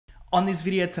On this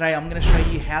video today, I'm going to show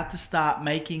you how to start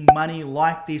making money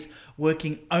like this,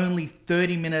 working only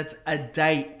 30 minutes a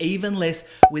day, even less,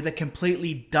 with a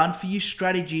completely done for you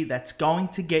strategy that's going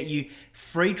to get you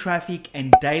free traffic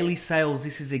and daily sales.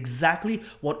 This is exactly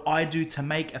what I do to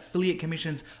make affiliate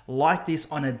commissions like this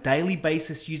on a daily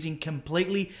basis using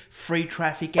completely free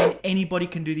traffic, and anybody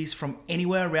can do this from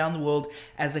anywhere around the world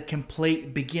as a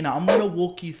complete beginner. I'm going to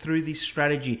walk you through this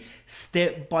strategy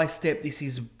step by step. This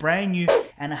is brand new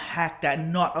and a hack that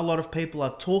not a lot of people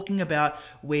are talking about,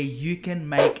 where you can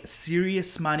make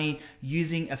serious money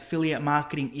using affiliate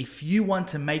marketing. If you want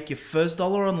to make your first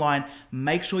dollar online,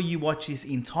 make sure you watch this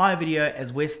entire video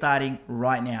as we're starting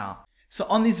right now. So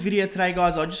on this video today,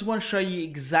 guys, I just want to show you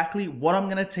exactly what I'm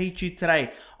going to teach you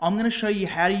today. I'm going to show you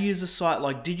how to use a site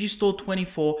like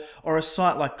Digistore24 or a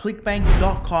site like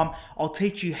clickbank.com. I'll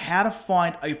teach you how to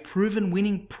find a proven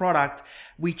winning product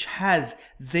which has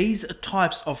these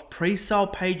types of pre-sale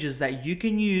pages that you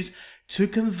can use to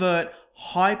convert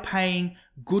high paying,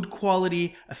 good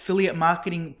quality affiliate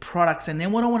marketing products. And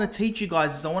then what I want to teach you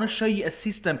guys is I want to show you a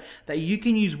system that you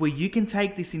can use where you can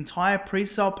take this entire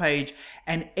pre-sale page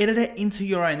and edit it into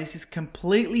your own. This is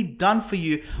completely done for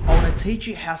you. I want to teach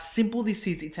you how simple this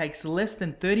is. It takes less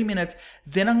than 30 minutes.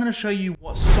 Then I'm going to show you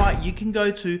what site you can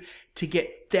go to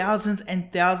get thousands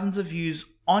and thousands of views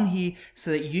on here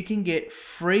so that you can get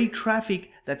free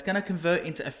traffic that's going to convert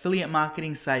into affiliate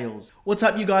marketing sales. What's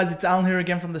up, you guys? It's Alan here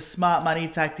again from the Smart Money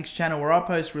Tactics channel, where I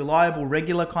post reliable,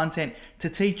 regular content to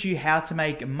teach you how to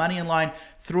make money online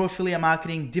through affiliate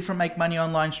marketing, different make money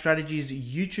online strategies,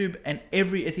 YouTube, and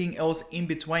everything else in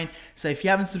between. So if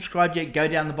you haven't subscribed yet, go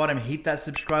down the bottom, hit that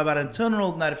subscribe button, turn on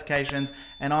all the notifications,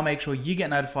 and I'll make sure you get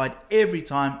notified every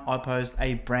time I post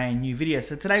a brand new video.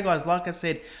 So today, guys, like I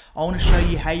said, I want to show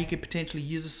you how you could potentially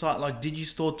use a site like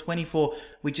Digistore24,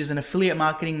 which is an affiliate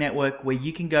marketing network where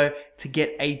you can go to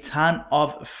get a ton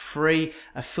of free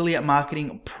affiliate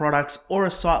marketing products, or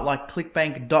a site like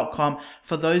clickbank.com.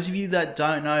 For those of you that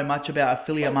don't know much about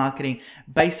affiliate marketing,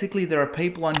 basically there are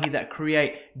people on here that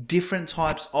create different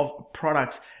types of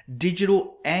products,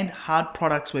 digital and hard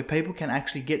products, where people can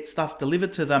actually get stuff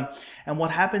delivered to them. And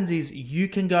what happens is you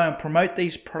can go and promote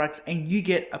these products and you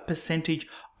get a percentage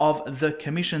of the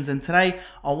commissions. And today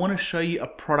I want to show you a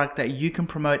product that you can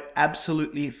promote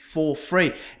absolutely for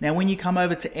free. Now, when you come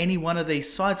over to any one of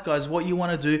these sites, guys, what you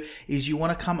want to do is you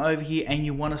want to come over here and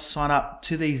you want to sign up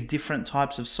to these different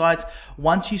types of sites.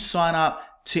 Once you sign up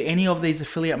to any of these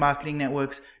affiliate marketing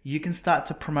networks, you can start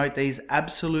to promote these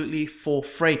absolutely for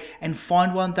free and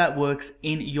find one that works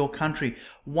in your country.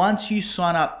 Once you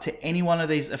sign up to any one of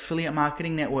these affiliate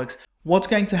marketing networks, what's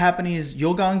going to happen is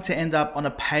you're going to end up on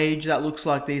a page that looks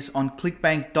like this on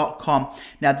clickbank.com.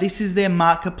 Now, this is their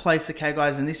marketplace, okay,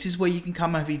 guys, and this is where you can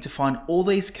come over here to find all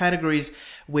these categories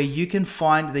where you can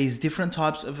find these different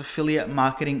types of affiliate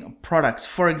marketing products.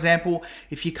 For example,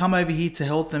 if you come over here to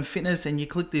health and fitness and you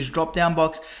click this drop down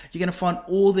box, you're going to find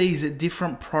all these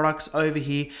different products over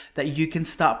here that you can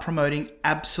start promoting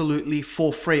absolutely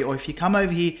for free. Or if you come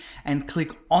over here and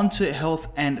click onto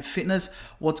health and fitness,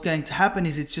 what's going to happen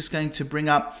is it's just going to bring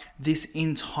up this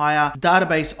entire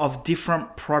database of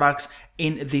different products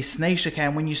in this niche. Okay,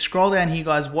 and when you scroll down here,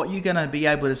 guys, what you're going to be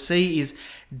able to see is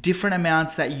different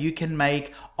amounts that you can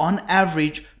make on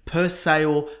average per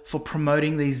sale for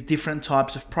promoting these different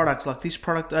types of products. Like this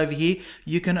product over here,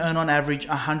 you can earn on average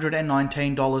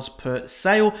 $119 per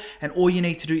sale, and all you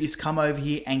need to do is come over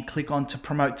here and click on to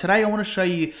promote. Today I want to show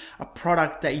you a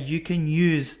product that you can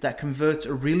use that converts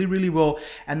really, really well,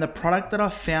 and the product that I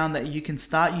found that you can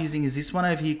start using is this one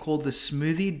over here called the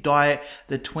Smoothie Diet,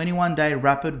 the 21-day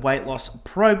rapid weight loss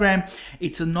program.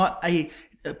 It's not a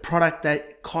product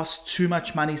that costs too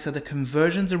much money, so the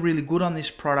conversions are really good on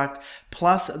this product,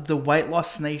 plus the weight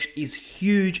loss niche is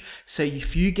huge. So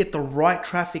if you get the right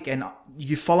traffic and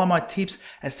you follow my tips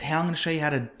as to how I'm going to show you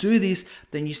how to do this,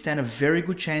 then you stand a very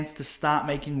good chance to start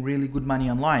making really good money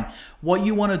online. What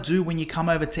you want to do when you come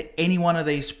over to any one of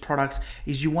these products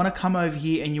is you want to come over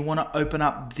here and you want to open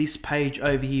up this page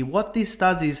over here. What this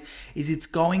does is it's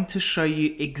going to show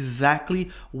you exactly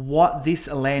what this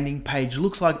landing page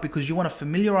looks like, because you want to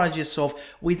familiarize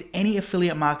yourself with any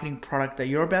affiliate marketing product that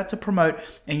you're about to promote,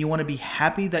 and you want to be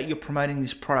happy that you're promoting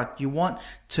this product. You want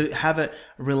to have it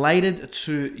related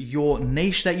to your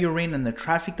niche that you're in and the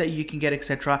traffic that you can get,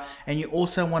 etc. And you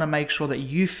also want to make sure that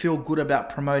you feel good about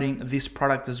promoting this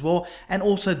product as well. And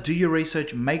also do your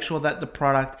research, make sure that the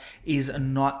product is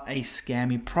not a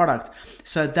scammy product.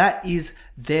 So that is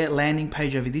their landing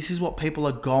page over here. This is what people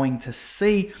are going to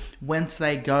see once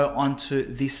they go onto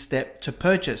this step to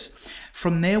purchase.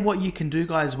 From there, what you can do,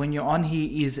 guys, when you're on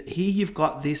here is here you've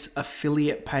got this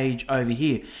affiliate page over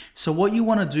here. So what you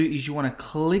want to do is you want to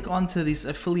click onto this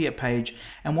affiliate page,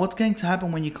 and what's going to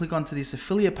happen when you click onto this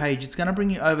affiliate page, it's going to bring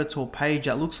you over to a page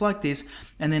that looks like this,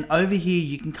 and then over here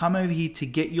you can come over here to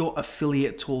get your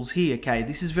affiliate tools here. Okay,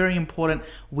 this is very important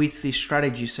with this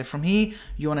strategy. So from here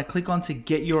you want to click on to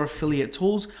get your affiliate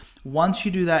tools. Once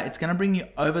you do that, it's going to bring you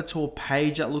over to a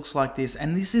page that looks like this,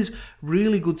 and this is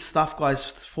really good stuff, guys,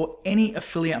 for any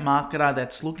affiliate marketer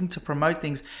that's looking to promote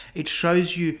things. It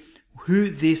shows you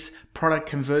who this product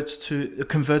converts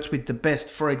with the best.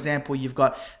 For example, you've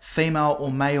got female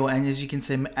or male, and as you can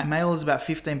see, a male is about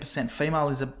 15%, female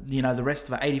is the rest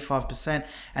of it 85%,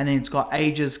 and then it's got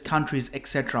ages, countries,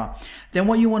 etc. Then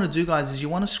what you want to do, guys, is you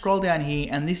want to scroll down here,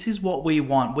 and this is what we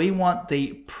want. We want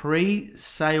the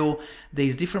pre-sale,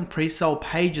 these different pre-sale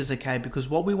pages, okay? Because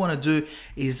what we want to do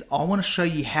is I want to show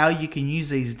you how you can use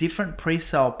these different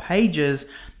pre-sale pages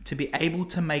to be able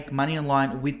to make money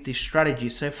online with this strategy.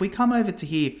 So if we come over to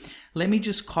here, let me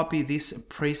just copy this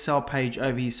pre-sale page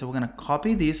over here. So we're going to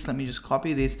copy this. Let me just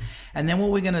copy this. And then what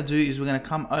we're going to do is we're going to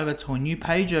come over to a new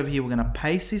page over here. We're going to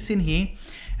paste this in here,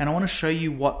 and I want to show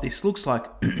you what this looks like.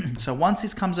 So once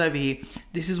this comes over here,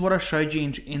 this is what I showed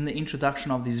you in the introduction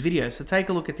of this video. So take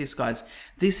a look at this, guys.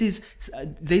 These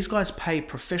guys pay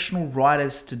professional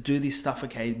writers to do this stuff,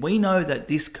 okay? We know that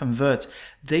this converts.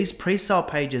 These pre-sale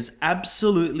pages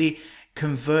absolutely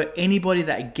convert anybody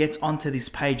that gets onto this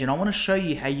page, and I want to show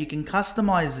you how you can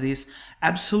customize this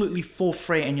absolutely for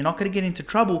free, and you're not going to get into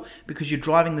trouble because you're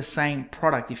driving the same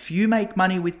product. If you make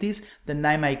money with this, then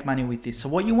they make money with this. So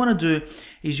what you want to do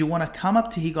is you want to come up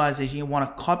to here, guys, is you want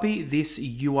to copy this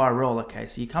URL. Okay,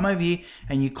 so you come over here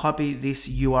and you copy this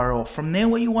URL. From there,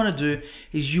 what you want to do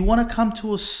is you want to come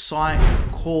to a site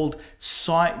called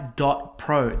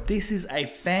site.pro. This is a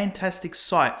fantastic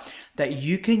site that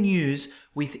you can use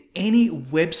with any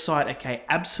website, okay,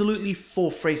 absolutely for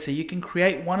free. So you can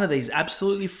create one of these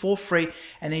absolutely for free,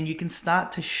 and then you can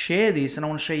start to share this, and I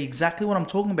want to show you exactly what I'm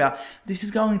talking about. This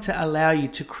is going to allow you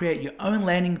to create your own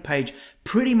landing page,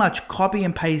 pretty much copy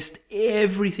and paste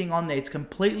everything on there. It's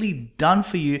completely done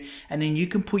for you, and then you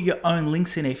can put your own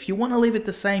links in it. If you want to leave it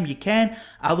the same, you can.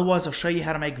 Otherwise, I'll show you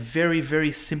how to make very,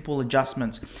 very simple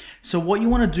adjustments. So what you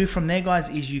want to do from there, guys,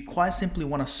 is you quite simply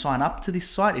want to sign up to this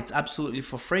site. It's absolutely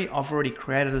for free. I've already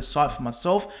created a site for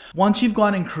myself. Once you've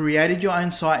gone and created your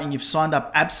own site and you've signed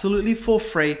up absolutely for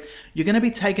free, you're going to be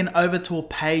taken over to a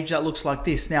page that looks like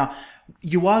this. Now,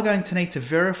 you are going to need to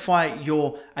verify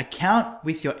your account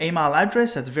with your email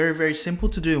address. That's very, very simple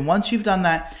to do. And once you've done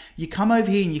that, you come over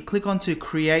here and you click on to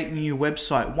create new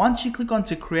website. Once you click on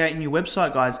to create new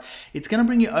website, guys, it's going to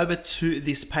bring you over to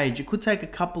this page. It could take a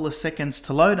couple of seconds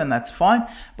to load, and that's fine.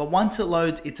 But once it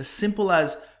loads, it's as simple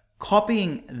as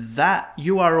copying that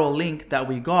URL link that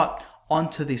we got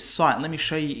onto this site. Let me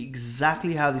show you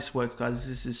exactly how this works, guys.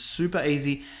 This is super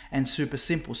easy and super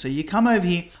simple. So you come over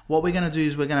here, what we're going to do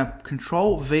is we're going to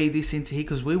Control V this into here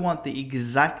because we want the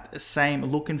exact same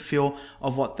look and feel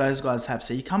of what those guys have.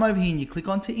 So you come over here and you click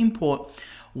on to import.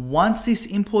 Once this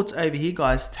imports over here,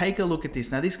 guys, take a look at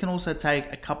this. Now this can also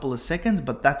take a couple of seconds,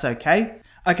 but that's okay.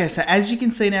 Okay, so as you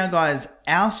can see now, guys,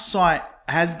 our site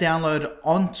has downloaded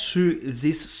onto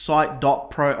this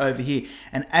site.pro over here.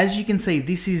 And as you can see,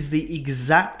 this is the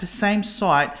exact same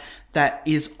site that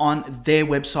is on their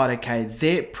website, okay,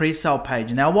 their pre-sale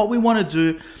page. Now, what we want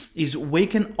to do is we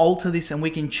can alter this and we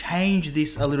can change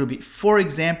this a little bit. For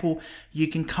example, you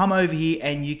can come over here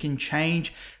and you can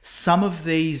change some of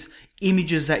these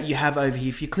images that you have over here.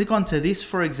 If you click onto this,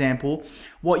 for example,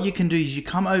 what you can do is you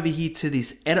come over here to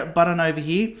this edit button over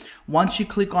here. Once you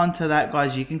click onto that,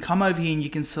 guys, you can come over here and you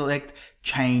can select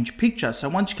change picture. So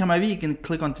once you come over here, you can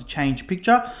click onto change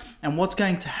picture, and what's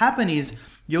going to happen is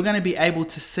you're going to be able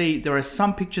to see there are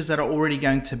some pictures that are already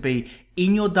going to be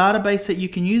in your database that you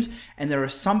can use, and there are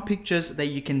some pictures that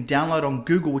you can download on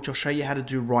Google, which I'll show you how to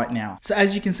do right now. So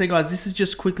as you can see, guys, this is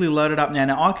just quickly loaded up now.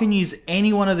 Now I can use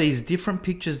any one of these different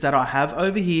pictures that I have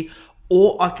over here,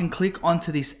 or I can click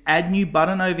onto this add new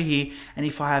button over here, and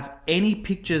if I have any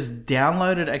pictures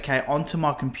downloaded, okay, onto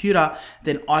my computer,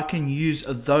 then I can use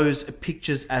those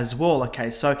pictures as well, okay.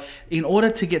 So in order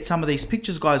to get some of these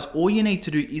pictures, guys, all you need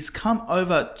to do is come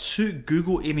over to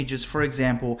Google Images, for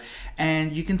example,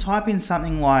 and you can type in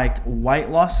something like weight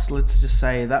loss. Let's just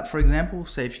say that, for example.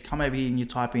 So if you come over here and you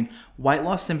type in weight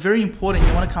loss, then very important,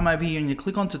 you want to come over here and you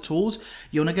click onto tools,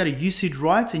 you want to go to usage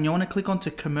rights, and you want to click onto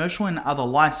commercial and other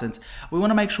license. We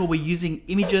want to make sure we're using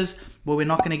images where we're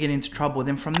not going to get into trouble.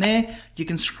 Then from there, you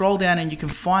can scroll down and you can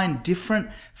find different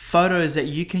photos that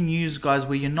you can use, guys,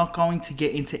 where you're not going to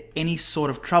get into any sort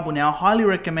of trouble. Now, I highly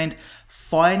recommend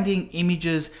finding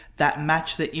images that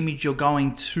match the image you're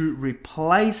going to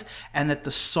replace and that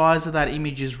the size of that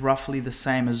image is roughly the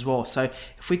same as well. So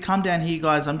if we come down here,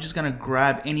 guys, I'm just going to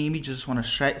grab any image. I just want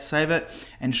to save it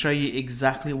and show you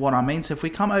exactly what I mean. So if we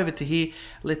come over to here,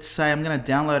 let's say I'm going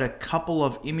to download a couple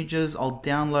of images. I'll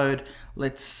download,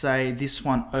 let's say, this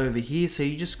one over here. So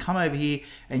you just come over here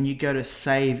and you go to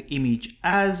save image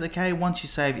as. Okay, once you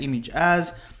save image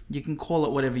as, you can call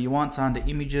it whatever you want. So under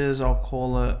images, I'll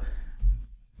call it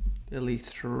Billy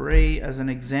 3 as an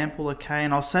example. Okay,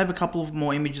 and I'll save a couple of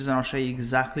more images and I'll show you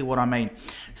exactly what I mean.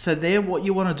 So there, what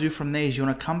you want to do from there is you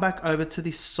want to come back over to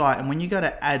this site, and when you go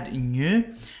to add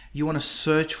new, you want to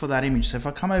search for that image. So if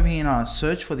I come over here and I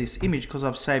search for this image, because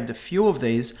I've saved a few of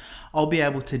these, I'll be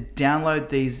able to download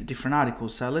these different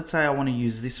articles. So let's say I want to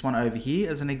use this one over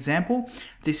here as an example.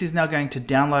 This is now going to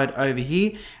download over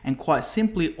here, and quite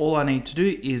simply all I need to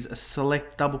do is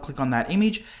select, double click on that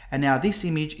image, and now this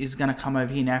image is going to come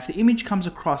over here. Now if the image comes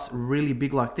across really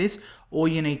big like this, all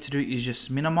you need to do is just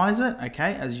minimize it.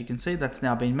 Okay, as you can see, that's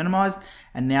now been minimized,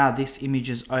 and now this image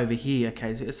is over here.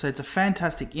 Okay, so it's a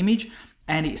fantastic image,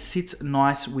 and it sits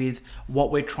nice with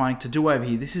what we're trying to do over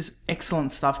here. This is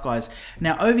excellent stuff, guys.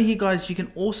 Now over here, guys, you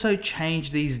can also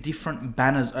change these different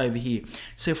banners over here.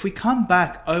 So if we come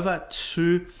back over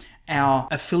to our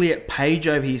affiliate page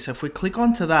over here, so if we click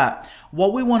onto that,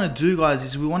 what we want to do, guys,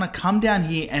 is we want to come down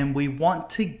here and we want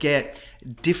to get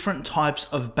different types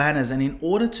of banners. And in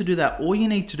order to do that, all you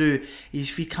need to do is,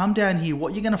 if you come down here,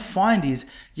 what you're going to find is,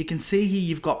 you can see here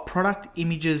you've got product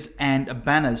images and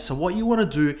banners. So what you want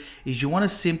to do is you want to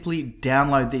simply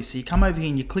download this. So you come over here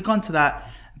and you click onto that.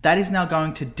 That is now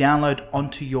going to download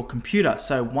onto your computer.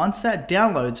 So once that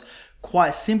downloads,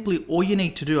 quite simply, all you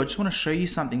need to do, I just want to show you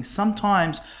something.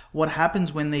 Sometimes what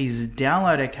happens when these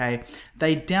download, okay,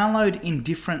 they download in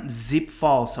different zip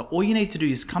files. So all you need to do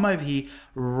is come over here,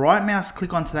 right mouse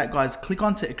click onto that, guys, click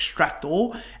onto extract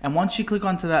all, and once you click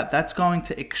onto that, that's going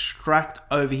to extract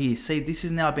over here. See, this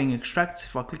is now being extracted.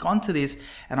 If I click onto this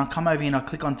and I come over here and I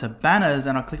click onto banners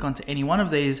and I click onto any one of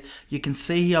these, you can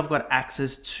see here I've got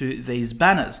access to these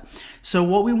banners. So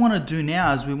what we want to do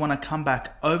now is we want to come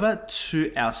back over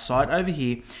to our site over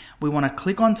here. We want to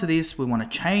click onto this, we want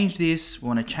to change this, we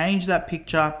want to change that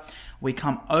picture. We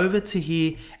come over to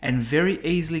here, and very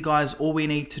easily, guys, all we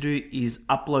need to do is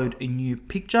upload a new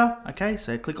picture. Okay,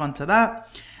 so click onto that,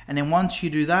 and then once you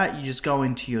do that, you just go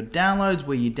into your downloads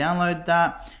where you download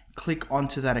that, click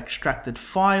onto that extracted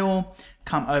file,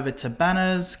 come over to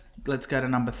banners, let's go to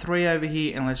number 3 over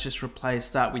here, and let's just replace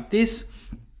that with this.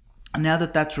 Now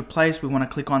that that's replaced, we want to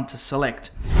click on to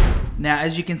select. Now,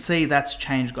 as you can see, that's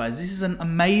changed, guys. This is an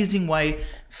amazing way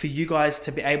for you guys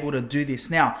to be able to do this.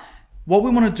 Now, what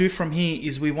we want to do from here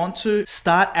is we want to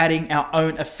start adding our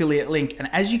own affiliate link. And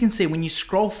as you can see, when you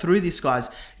scroll through this, guys,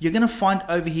 you're going to find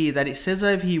over here that it says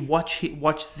over here, watch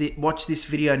this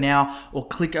video now, or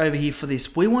click over here for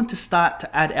this. We want to start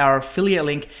to add our affiliate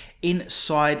link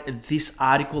inside this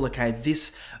article, okay,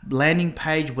 this landing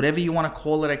page, whatever you want to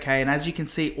call it, okay. And as you can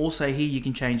see, also here you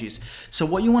can change this. So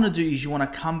what you want to do is you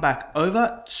want to come back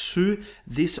over to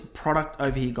this product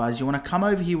over here, guys. You want to come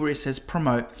over here where it says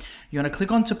promote. You want to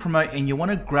click on to promote, and you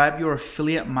want to grab your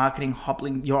affiliate marketing hop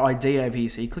link, your ID over here.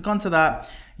 So you click onto that,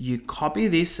 you copy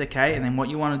this, okay, and then what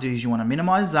you want to do is you want to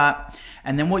minimize that,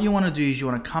 and then what you want to do is you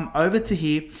want to come over to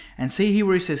here and see here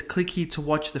where it says click here to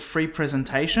watch the free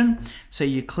presentation. So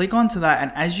you click onto that,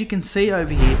 and as you can see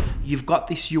over here, you've got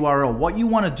this URL. What you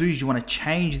want to do is you want to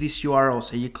change this URL.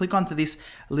 So you click onto this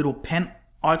little pen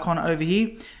icon over here,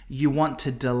 you want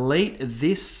to delete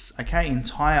this, okay,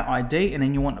 entire ID, and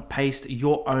then you want to paste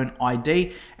your own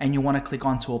ID, and you want to click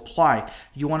on to apply.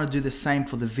 You want to do the same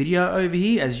for the video over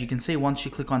here. As you can see, once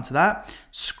you click onto that,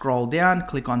 scroll down,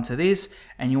 click onto this,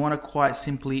 and you want to quite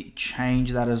simply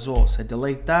change that as well. So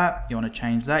delete that, you want to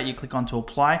change that, you click on to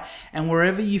apply, and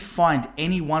wherever you find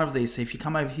any one of these, so if you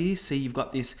come over here, see you've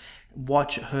got this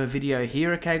watch her video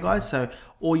here, okay, guys. So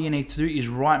all you need to do is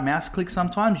right mouse click.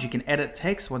 Sometimes you can edit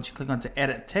text. Once you click onto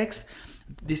edit text,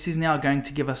 this is now going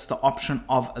to give us the option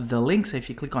of the link. So if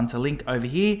you click onto link over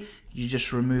here, you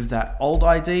just remove that old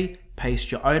ID,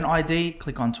 paste your own ID,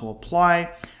 click onto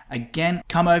apply. Again,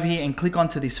 come over here and click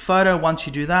onto this photo. Once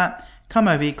you do that, come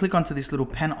over here, click onto this little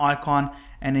pen icon,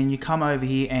 and then you come over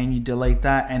here and you delete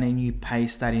that, and then you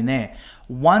paste that in there.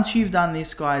 Once you've done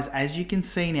this, guys, as you can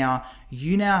see now,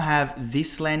 you now have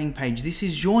this landing page. This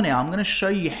is your now. I'm going to show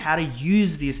you how to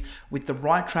use this with the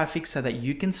right traffic so that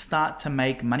you can start to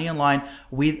make money online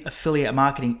with affiliate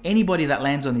marketing. Anybody that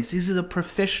lands on this is a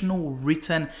professional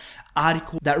written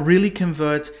article that really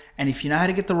converts, and if you know how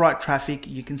to get the right traffic,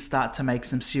 you can start to make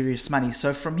some serious money.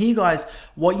 So from here, guys,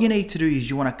 what you need to do is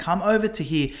you want to come over to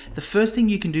here. The first thing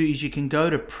you can do is you can go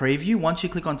to preview. Once you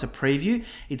click onto preview,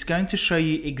 it's going to show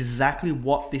you exactly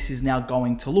what this is now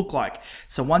going to look like.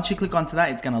 So once you click onto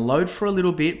that, it's going to load for a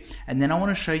little bit, and then I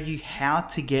want to show you how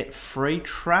to get free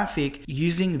traffic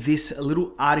using this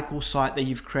little article site that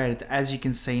you've created. As you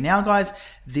can see now, guys,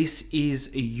 this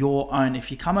is your own.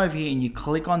 If you come over here and you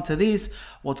click onto this,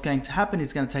 what's going to happen is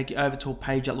it's going to take you over to a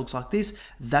page that looks like this.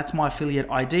 That's my affiliate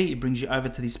ID. It brings you over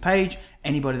to this page.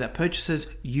 Anybody that purchases,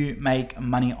 you make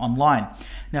money online.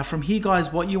 Now from here,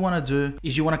 guys, what you want to do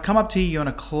is you want to come up to here, you want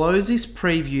to close this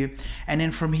preview, and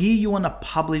then from here you want to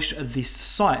publish this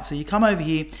site. So you come over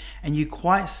here and you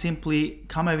quite simply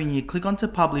come over and you click onto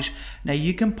publish. Now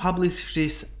you can publish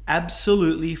this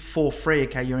absolutely for free,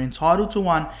 okay? You're entitled to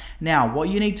one. Now what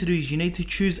you need to do is you need to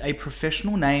choose a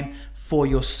professional name for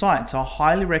your site. So I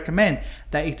highly recommend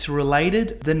that it's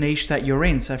related the niche that you're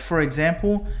in. So for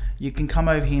example, you can come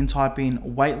over here and type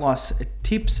in weight loss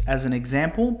tips as an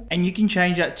example, and you can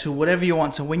change that to whatever you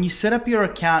want. So when you set up your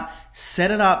account,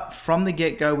 set it up from the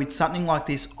get-go with something like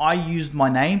this. I used my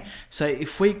name. So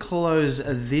if we close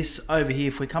this over here,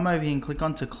 if we come over here and click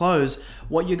on to close,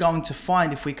 what you're going to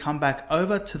find if we come back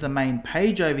over to the main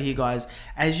page over here, guys,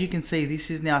 as you can see, this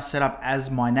is now set up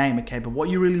as my name, okay? But what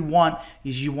you really want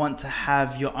is you want to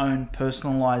have your own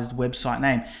personalized website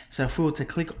name. So if we were to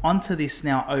click onto this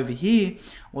now over here,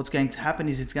 what's going to happen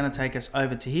is it's going to take us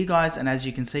over to here, guys, and as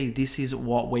you can see, this is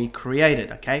what we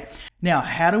created, okay? Now,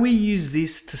 how do we use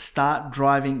this to start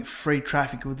driving free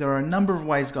traffic? Well, there are a number of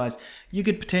ways, guys. You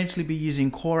could potentially be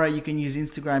using Quora, you can use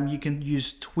Instagram, you can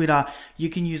use Twitter, you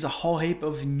can use a whole heap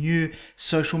of new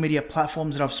social media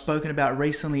platforms that I've spoken about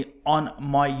recently on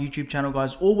my YouTube channel,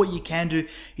 guys. Or what you can do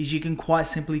is you can quite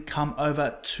simply come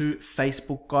over to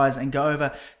Facebook, guys, and go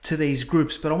over to these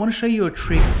groups. But I want to show you a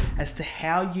trick as to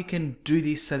how you can do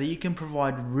this so that you can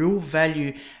provide real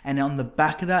value, and on the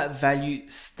back of that value,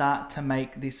 start to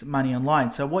make this money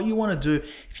online. So what you want to do,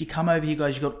 if you come over here,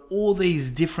 guys, you've got all these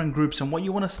different groups, and what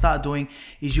you want to start doing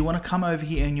is you want to come over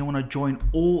here and you want to join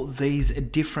all these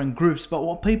different groups. But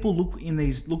what people look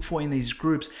for in these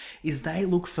groups is they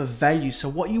look for value. So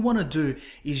what you want to do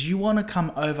is you want to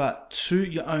come over to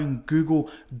your own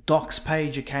Google Docs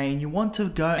page, okay, and you want to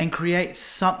go and create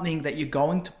something that you're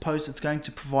going to post that's going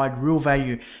to provide real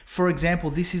value. For example,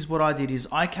 this is what I did is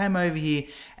I came over here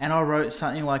and I wrote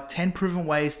something like 10 proven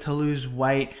ways to lose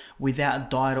weight without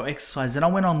diet or exercise. And I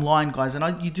went online, guys,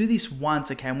 and you do this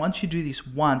once, okay? And once you do this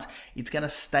once, it's going to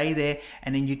stay there,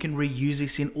 and then you can reuse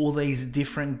this in all these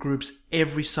different groups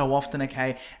every so often,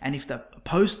 okay? And if the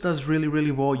post does really,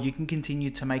 really well, you can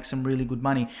continue to make some really good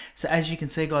money. So as you can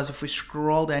see, guys, if we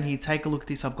scroll down here, take a look at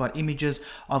this. I've got images.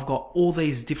 I've got all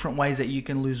these different ways that you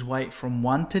can lose weight from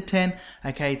 1 to 10,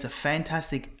 okay? It's a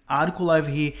fantastic article over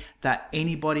here that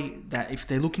anybody that if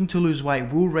they're looking to lose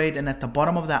weight will read, and at the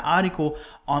bottom of that article,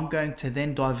 I'm going to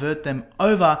then divert them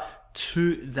over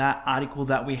to that article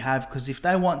that we have, because if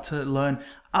they want to learn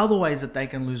other ways that they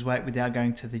can lose weight without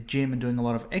going to the gym and doing a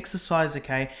lot of exercise,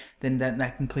 okay, then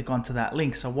they can click onto that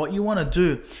link. So what you want to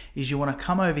do is you want to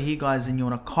come over here, guys, and you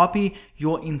want to copy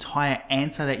your entire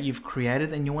answer that you've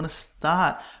created, and you want to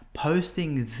start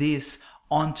posting this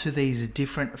onto these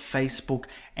different Facebook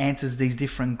answers, these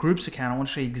different groups, okay? And I want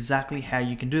to show you exactly how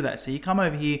you can do that. So you come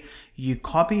over here, you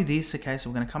copy this, okay? So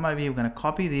we're going to come over here, we're going to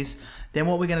copy this. Then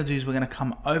what we're going to do is we're going to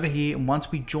come over here, and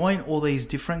once we join all these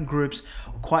different groups,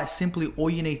 quite simply, all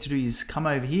you need to do is come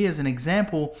over here as an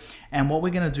example, and what we're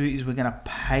going to do is we're going to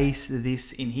paste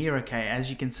this in here, okay? As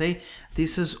you can see,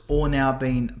 this has all now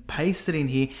been pasted in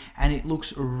here, and it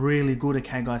looks really good,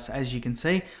 okay, guys? So as you can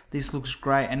see, this looks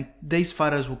great, and these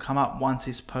photos will come up once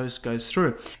this post goes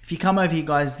through. If you come over here,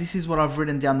 guys, this is what I've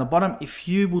written down the bottom. If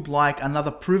you would like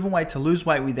another proven way to lose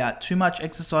weight without too much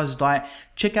exercise diet,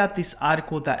 check out this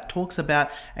article that talks about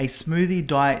a smoothie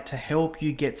diet to help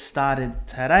you get started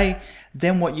today.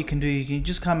 Then what you can do, you can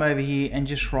just come over here and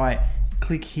just write,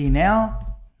 click here now.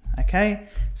 Okay,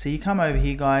 so you come over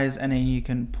here, guys, and then you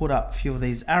can put up a few of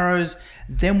these arrows.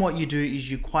 Then what you do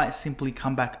is you quite simply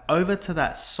come back over to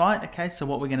that site, okay? So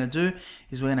what we're going to do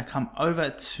is we're going to come over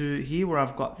to here where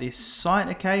I've got this site,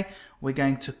 okay? We're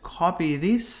going to copy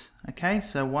this, okay?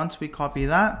 So once we copy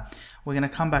that, we're going to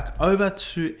come back over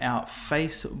to our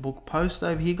Facebook post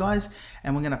over here, guys,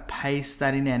 and we're going to paste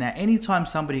that in there. Now, anytime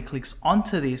somebody clicks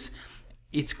onto this,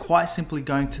 it's quite simply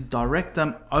going to direct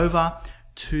them over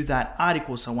to that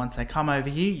article. So once they come over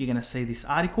here, you're going to see this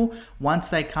article. Once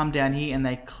they come down here and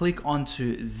they click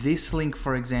onto this link,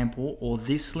 for example, or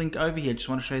this link over here, just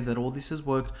want to show you that all this has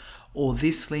worked, or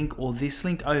this link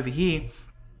over here,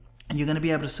 and you're going to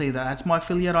be able to see that that's my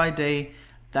affiliate ID,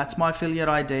 that's my affiliate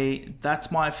ID, that's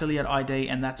my affiliate ID,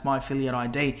 and that's my affiliate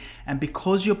ID. And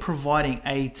because you're providing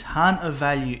a ton of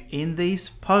value in these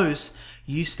posts,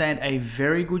 you stand a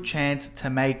very good chance to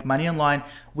make money online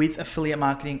with affiliate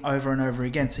marketing over and over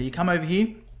again. So you come over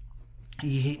here,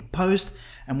 you hit post,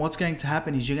 and what's going to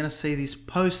happen is you're going to see this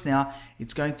post now.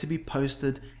 It's going to be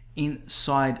posted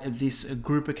inside this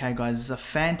group. Okay guys, it's a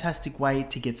fantastic way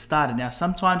to get started. Now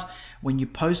sometimes when you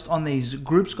post on these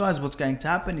groups, guys, what's going to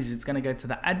happen is it's going to go to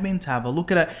the admin to have a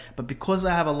look at it, but because they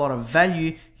have a lot of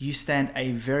value, you stand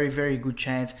a very good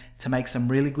chance to make some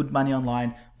really good money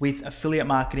online with affiliate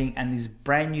marketing and this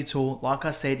brand new tool. Like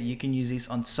I said, you can use this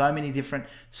on so many different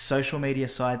social media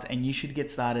sites, and you should get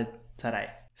started today.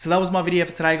 So that was my video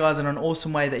for today, guys, and an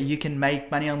awesome way that you can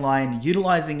make money online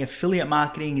utilizing affiliate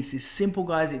marketing. It's this simple,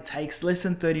 guys. It takes less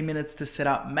than 30 minutes to set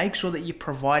up. Make sure that you're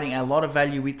providing a lot of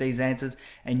value with these answers,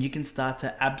 and you can start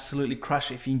to absolutely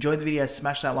crush it. If you enjoyed the video,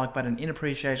 smash that like button in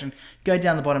appreciation. Go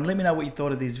down the bottom, let me know what you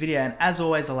thought of this video, and as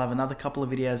always, I'll have another couple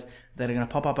of videos that are going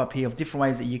to pop up here of different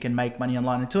ways that you can make money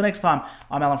online. Until next time,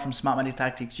 I'm Alan from Smart Money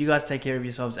Tactics. You guys take care of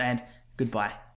yourselves, and goodbye.